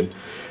opinion.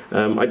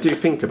 I do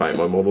think about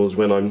my models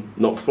when I'm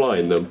not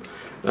flying them,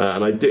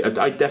 and I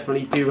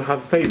definitely do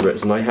have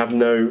favourites, and I have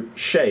no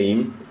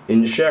shame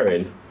in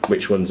sharing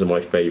which ones are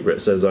my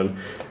favourites, as I'm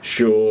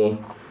sure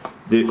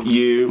that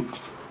you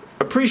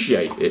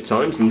appreciate at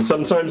times, and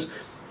sometimes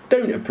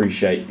don't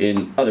appreciate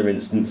in other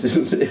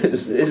instances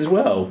as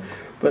well.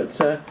 But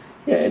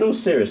yeah, in all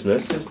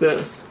seriousness, is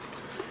that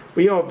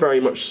we are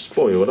very much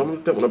spoiled. I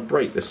don't want to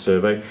break this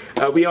servo.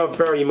 We are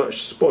very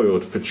much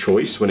spoiled for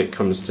choice when it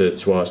comes to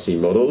RC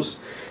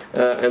models.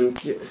 And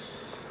do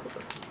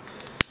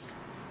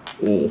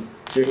you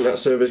think that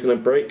servo is going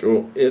to break,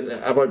 or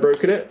have I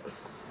broken it?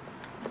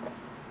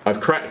 I've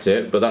cracked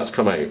it, but that's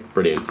come out.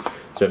 Brilliant.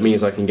 So it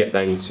means I can get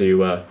down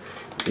to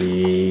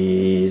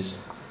these.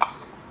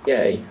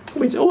 Yay.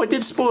 Oh, I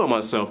did spoil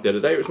myself the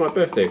other day. It was my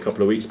birthday a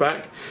couple of weeks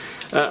back.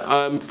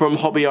 From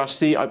Hobby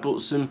RC, I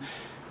bought some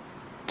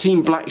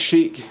Team Black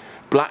Sheep,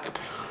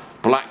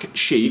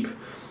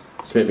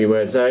 spit me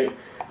words out,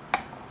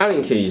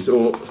 Allen keys,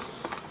 or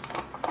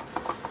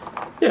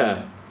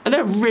yeah, And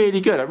they're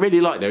really good. I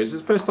really like those.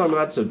 It's the first time I've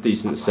had some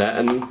decent set,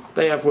 and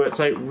they have worked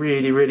out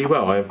really, really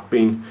well. I've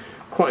been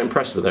quite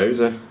impressed with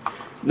those.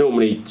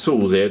 Normally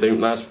tools here don't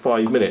last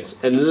 5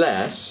 minutes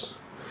unless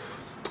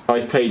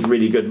I've paid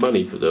really good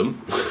money for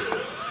them.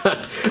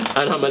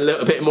 And I'm a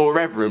little bit more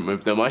reverent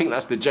with them. I think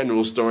that's the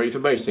general story for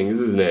most things,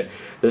 isn't it?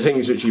 The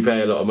things which you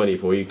pay a lot of money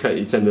for, you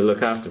tend to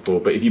look after for.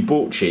 But if you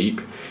bought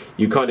cheap,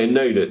 you kind of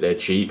know that they're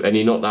cheap, and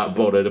you're not that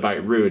bothered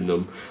about ruining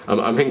them.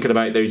 I'm thinking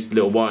about those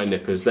little wire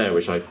nippers there,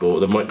 which I bought,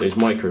 those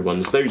micro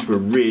ones. Those were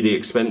really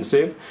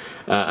expensive,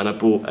 and I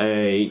bought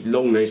a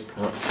long nose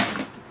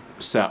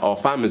set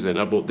off Amazon.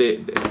 I bought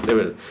they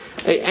were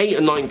 8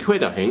 or 9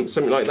 quid, I think,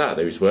 something like that.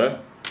 Those were,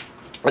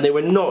 and they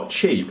were not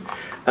cheap.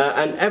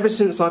 And ever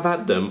since I've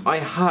had them, I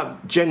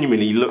have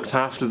genuinely looked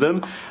after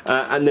them.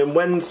 And then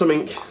when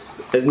something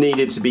has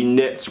needed to be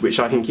nipped, which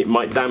I think it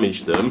might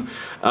damage them,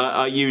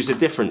 I use a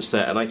different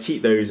set, and I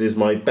keep those as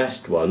my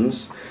best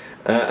ones.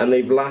 And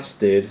they've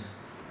lasted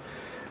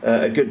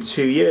a good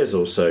 2 years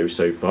or so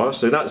far.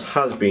 So that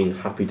has been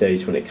happy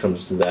days when it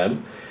comes to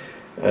them.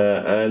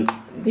 And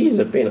these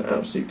have been an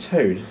absolute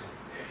toad.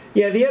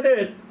 Yeah, the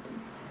other...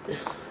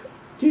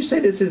 Do you say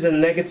this is a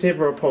negative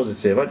or a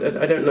positive? I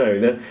don't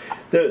know.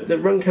 The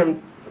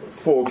Runcam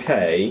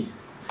 4K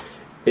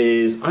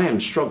is... I am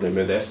struggling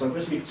with this. I've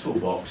got my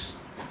toolbox.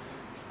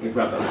 Let me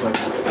grab that a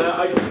second.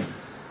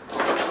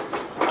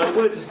 I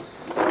would...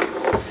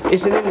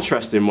 It's an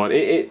interesting one.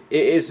 It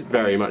is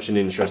very much an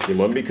interesting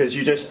one, because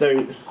you just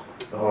don't...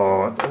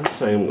 Oh, I'm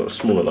saying I haven't got a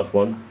small enough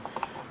one.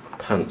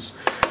 Pants.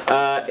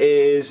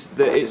 Is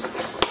that it's...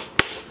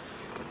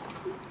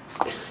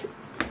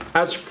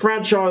 As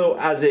fragile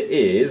as it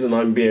is, and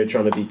I'm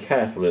trying to be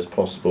careful as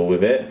possible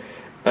with it,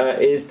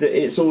 is that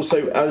it's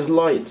also as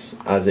light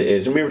as it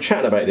is. And we were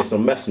chatting about this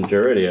on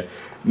Messenger earlier.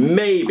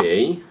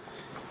 Maybe,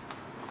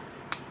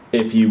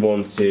 if you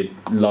wanted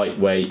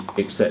lightweight,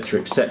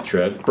 etc.,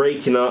 etc.,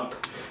 breaking up,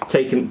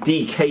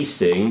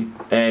 decasing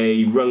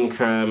a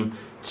Runcam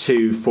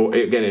 2,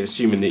 again,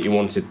 assuming that you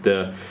wanted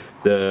the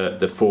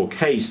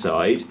 4K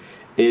side,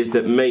 is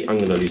that I'm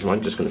going to lose mine.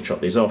 I'm just going to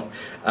chop these off.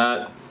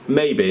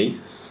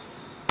 Maybe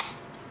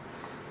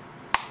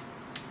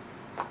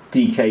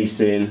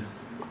decasing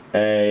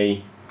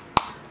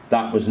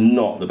that was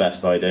not the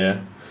best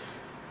idea.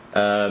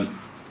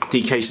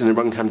 Decasing the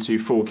Runcam 2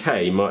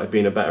 4K might have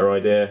been a better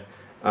idea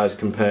as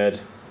compared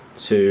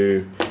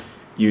to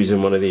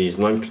using one of these.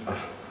 And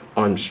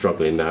I'm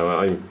struggling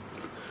now.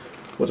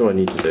 What do I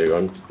need to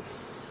do?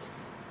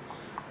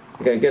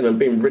 Again, I'm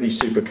being really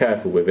super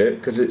careful with it,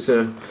 because it's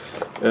a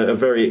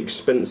very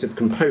expensive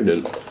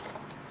component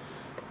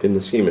in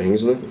the scheme of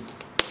things, isn't it?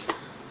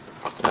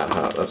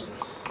 That's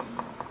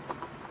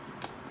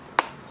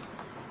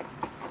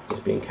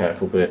just being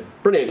careful with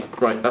it. Brilliant.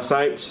 Right, that's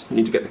out.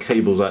 Need to get the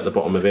cables out the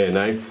bottom of here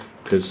now,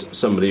 because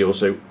somebody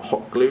also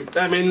hot glued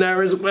them in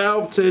there as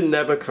well to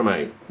never come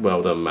out.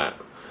 Well done, Matt.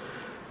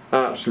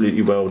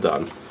 Absolutely well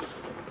done.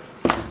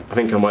 I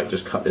think I might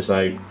just cut this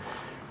out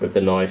with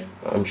the knife.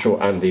 I'm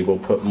sure Andy will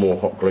put more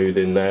hot glue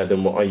in there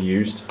than what I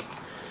used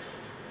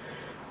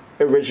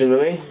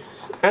originally.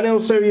 And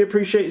also he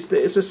appreciates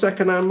that it's a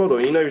second-hand model.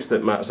 He knows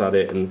that Matt's had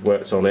it and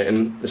worked on it,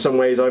 and in some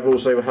ways I've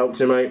also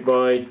helped him out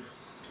by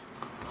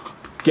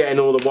getting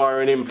all the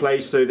wiring in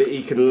place so that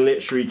he can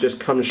literally just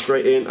come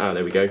straight in.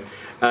 There we go.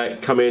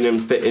 Come in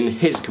and fit in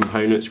his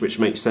components, which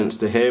makes sense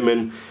to him,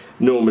 and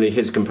normally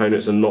his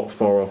components are not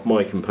far off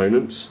my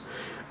components.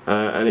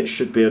 And it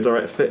should be a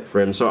direct fit for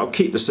him. So I'll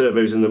keep the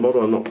servos in the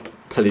model. I'm not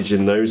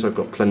pillaging those. I've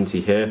got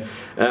plenty here.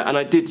 And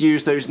I did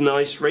use those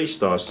nice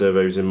Raystar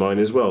servos in mine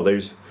as well.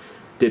 Those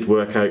did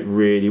work out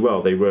really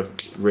well. They were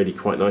really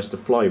quite nice to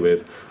fly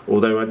with.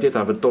 Although I did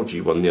have a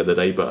dodgy one the other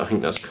day, but I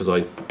think that's because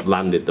I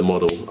landed the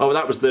model. Oh,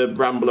 that was the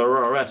Rambler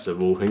RS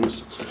of all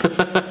things.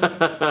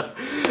 Yeah,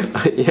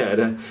 it had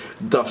a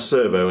Duff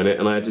servo in it,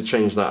 and I had to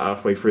change that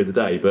halfway through the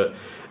day. But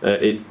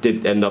it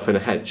did end up in a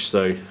hedge,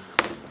 so...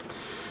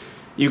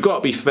 You've got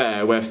to be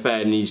fair where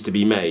fair needs to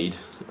be made.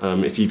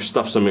 If you've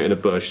stuffed something in a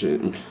bush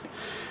and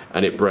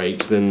it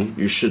breaks, then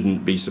you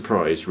shouldn't be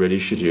surprised, really,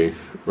 should you?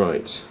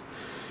 Right.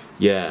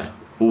 Yeah,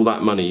 all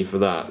that money for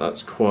that,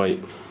 that's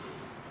quite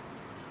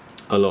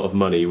a lot of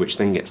money, which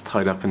then gets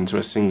tied up into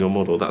a single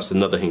model. That's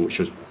another thing which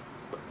was,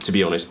 to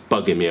be honest,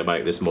 bugging me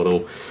about this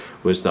model,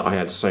 was that I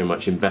had so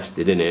much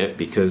invested in it,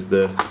 because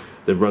the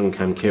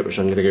Runcam kit, which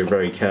I'm going to go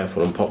very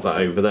careful and pop that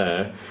over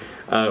there,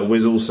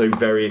 was also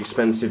very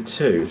expensive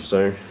too.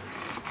 So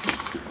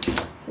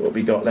what have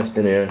we got left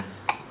in here?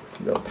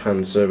 We've got a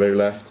pan servo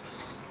left.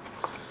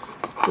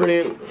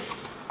 Brilliant.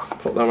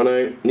 Pop that one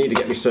out. Need to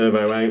get my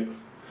servo out.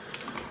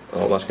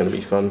 Oh, that's going to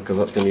be fun, because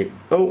that's going to be...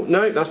 Oh,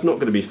 no, that's not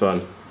going to be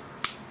fun.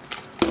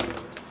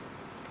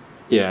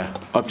 Yeah,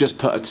 I've just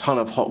put a ton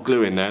of hot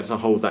glue in there to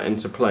hold that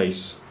into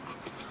place.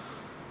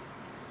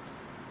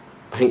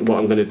 I think what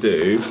I'm going to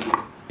do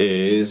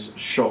is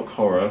shock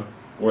horror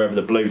wherever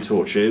the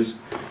blowtorch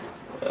is.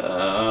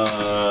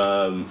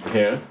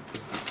 Here.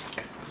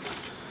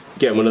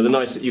 Again, one of the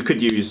nice... You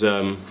could use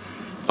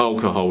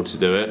alcohol to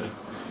do it,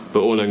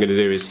 but all I'm going to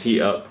do is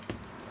heat up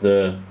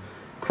the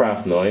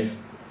craft knife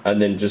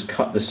and then just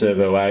cut the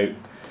servo out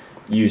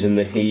using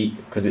the heat,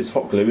 because it's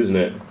hot glue, isn't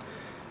it?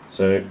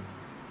 So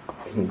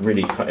you can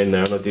really cut in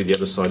now, and I'll do the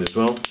other side as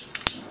well.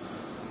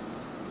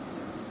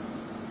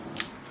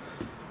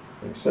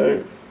 Like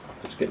so.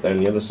 Just get down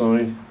the other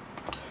side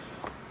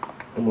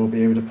and we'll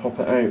be able to pop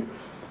it out.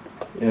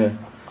 Yeah.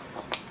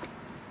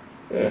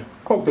 Yeah,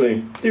 hot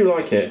glue, do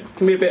like it.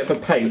 Can be a bit of a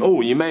pain. Oh,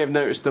 you may have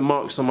noticed the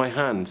marks on my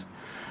hand.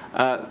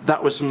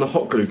 That was from the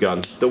hot glue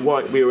gun.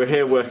 We were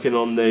here working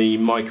on the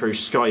Micro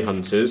Sky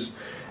Hunters.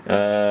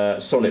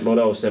 Sonic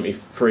Model sent me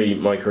 3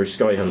 Micro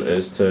Sky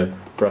Hunters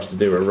for us to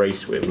do a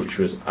race with, which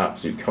was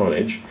absolute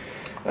carnage.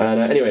 And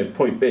anyway, the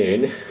point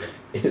being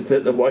is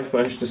that the wife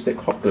managed to stick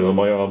hot glue on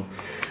my arm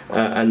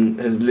and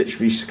has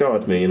literally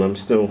scarred me, and I'm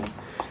still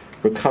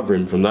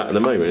recovering from that at the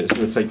moment. It's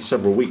going to take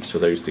several weeks for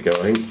those to go,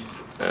 I think.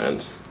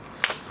 And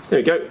there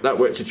we go, that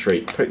works a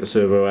treat. Poke the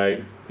servo out.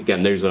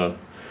 Again, those are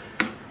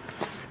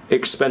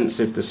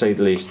expensive to say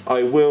the least.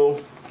 I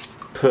will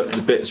put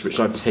the bits which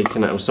I've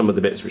taken out, or some of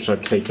the bits which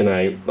I've taken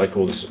out, like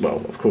all this,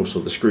 well, of course,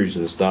 all the screws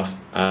and stuff,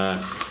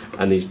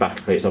 and these back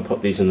plates. I'll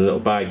put these in a little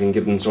bag and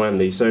give them to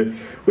Andy. So,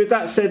 with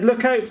that said,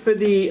 look out for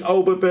the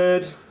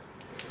Albabird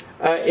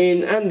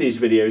in Andy's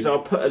videos. I'll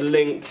put a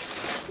link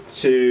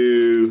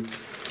to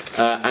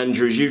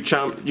Andrew's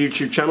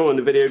YouTube channel in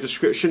the video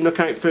description. Look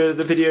out for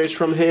the videos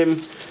from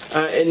him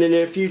in the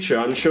near future.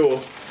 I'm sure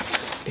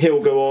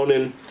he'll go on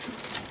and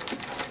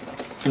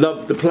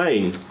love the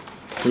plane.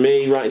 For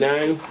me right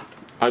now,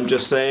 I'm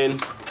just saying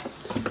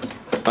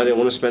I didn't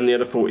want to spend the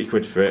other 40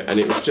 quid for it, and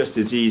it was just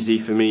as easy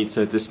for me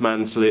to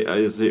dismantle it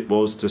as it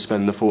was to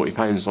spend the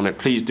 £40 on it.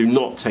 Please do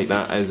not take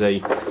that as a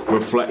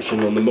reflection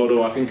on the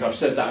model. I think I've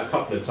said that a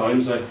couple of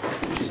times.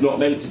 It's not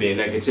meant to be a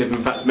negative.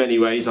 In fact, in many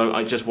ways,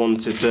 I just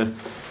wanted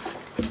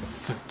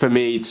for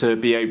me to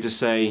be able to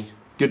say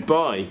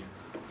goodbye,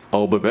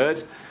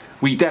 Albabird.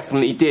 We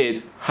definitely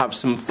did have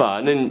some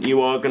fun, and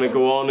you are going to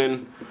go on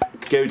and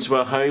go to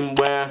a home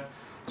where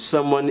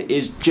someone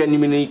is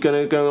genuinely going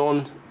to go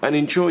on and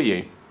enjoy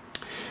you.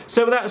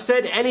 So with that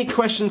said, any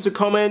questions or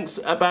comments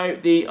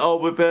about the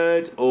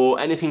Albabird or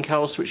anything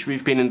else which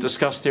we've been and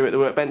discussed here at the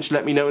workbench,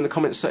 let me know in the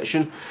comments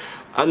section.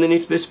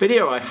 Underneath this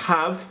video, I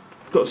have,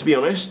 got to be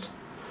honest,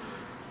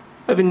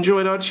 I've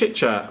enjoyed our chit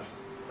chat.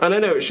 And I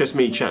know it's just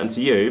me chatting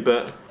to you,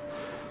 but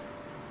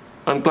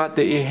I'm glad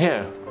that you're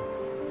here.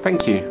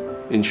 Thank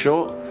you, in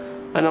short.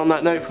 And on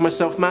that note, for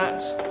myself, Matt,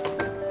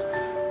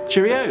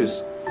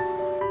 cheerios.